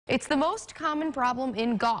It's the most common problem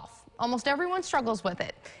in golf. Almost everyone struggles with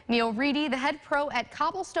it. Neil Reedy, the head pro at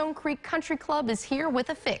Cobblestone Creek Country Club, is here with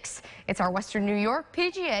a fix. It's our Western New York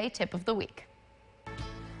PGA tip of the week.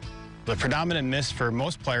 The predominant miss for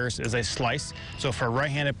most players is a slice. So for a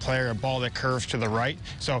right-handed player, a ball that curves to the right.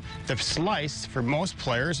 So the slice for most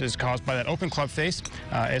players is caused by that open club face.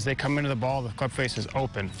 As they come into the ball, the club face is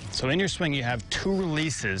open. So in your swing, you have two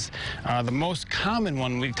releases. The most common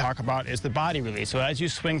one we talk about is the body release. So as you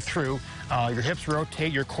swing through, your hips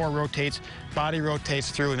rotate, your core rotates, body rotates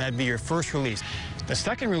through, and that'd be your first release. The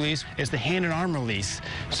second release is the hand and arm release.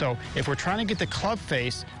 So if we're trying to get the club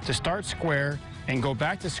face to start square and go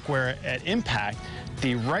back to square at impact,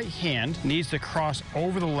 the right hand needs to cross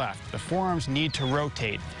over the left. The forearms need to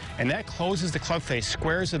rotate, and that closes the club face,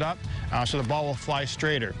 squares it up, so the ball will fly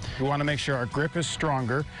straighter. We want to make sure our grip is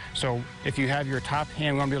stronger. So if you have your top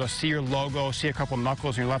hand, we want to be able to see your logo, see a couple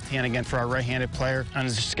knuckles in your left hand again for our right-handed player. On a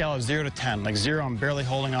scale of 0 to 10, like 0, I'm barely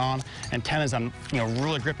holding on, and 10 is I'm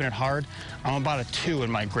really gripping it hard. I'm about a 2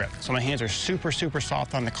 in my grip. So my hands are super, super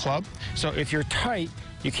soft on the club. So if you're tight,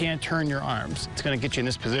 you can't turn your arms. It's going to get you in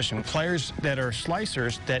this position. Players that are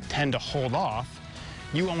slicers that tend to hold off,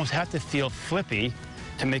 you almost have to feel flippy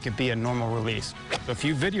to make it be a normal release. So if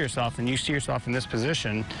you video yourself and you see yourself in this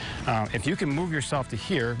position, if you can move yourself to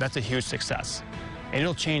here, that's a huge success. And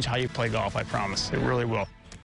it'll change how you play golf, I promise. It really will.